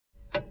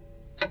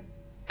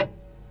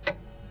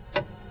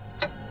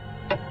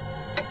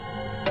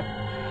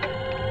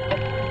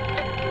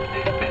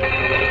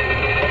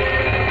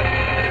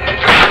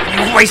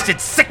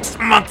wasted 6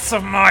 months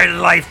of my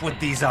life with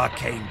these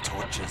arcane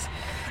tortures.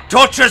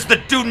 Tortures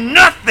that do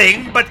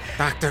nothing but...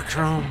 Dr.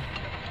 Crow,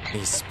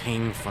 these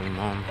painful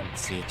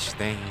moments each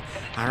day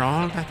are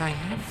all that I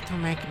have to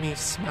make me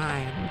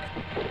smile.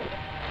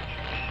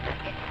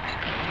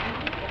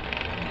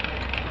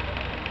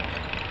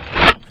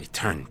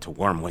 Return to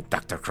Wormwood,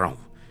 Dr. Crow.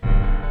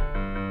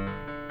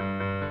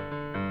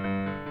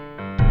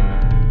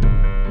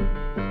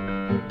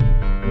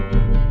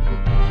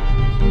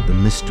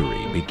 The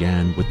mystery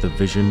began with the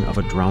vision of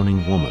a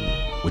drowning woman,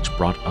 which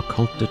brought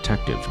occult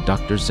detective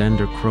Dr.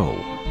 Xander Crow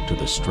to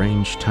the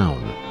strange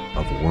town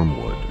of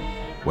Wormwood,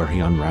 where he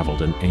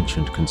unraveled an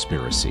ancient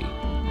conspiracy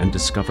and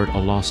discovered a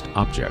lost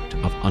object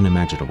of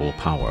unimaginable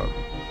power.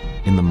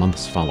 In the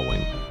months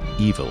following,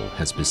 evil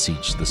has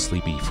besieged the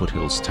sleepy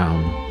foothills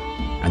town,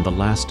 and the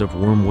last of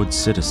Wormwood's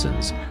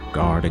citizens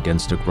guard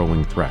against a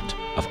growing threat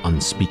of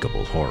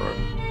unspeakable horror.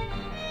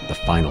 The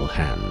final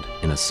hand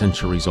in a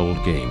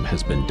centuries-old game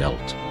has been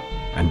dealt,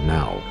 and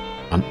now,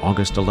 on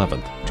August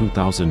 11th,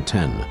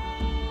 2010,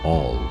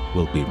 all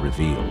will be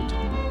revealed.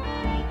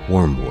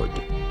 Wormwood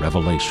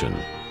Revelation,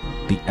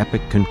 the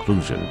epic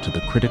conclusion to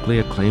the critically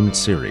acclaimed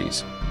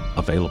series,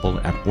 available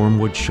at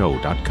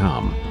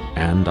wormwoodshow.com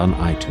and on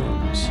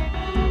iTunes.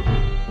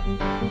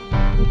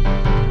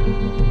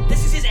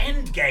 This is his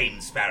end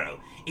game, Sparrow.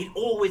 It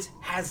always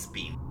has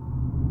been.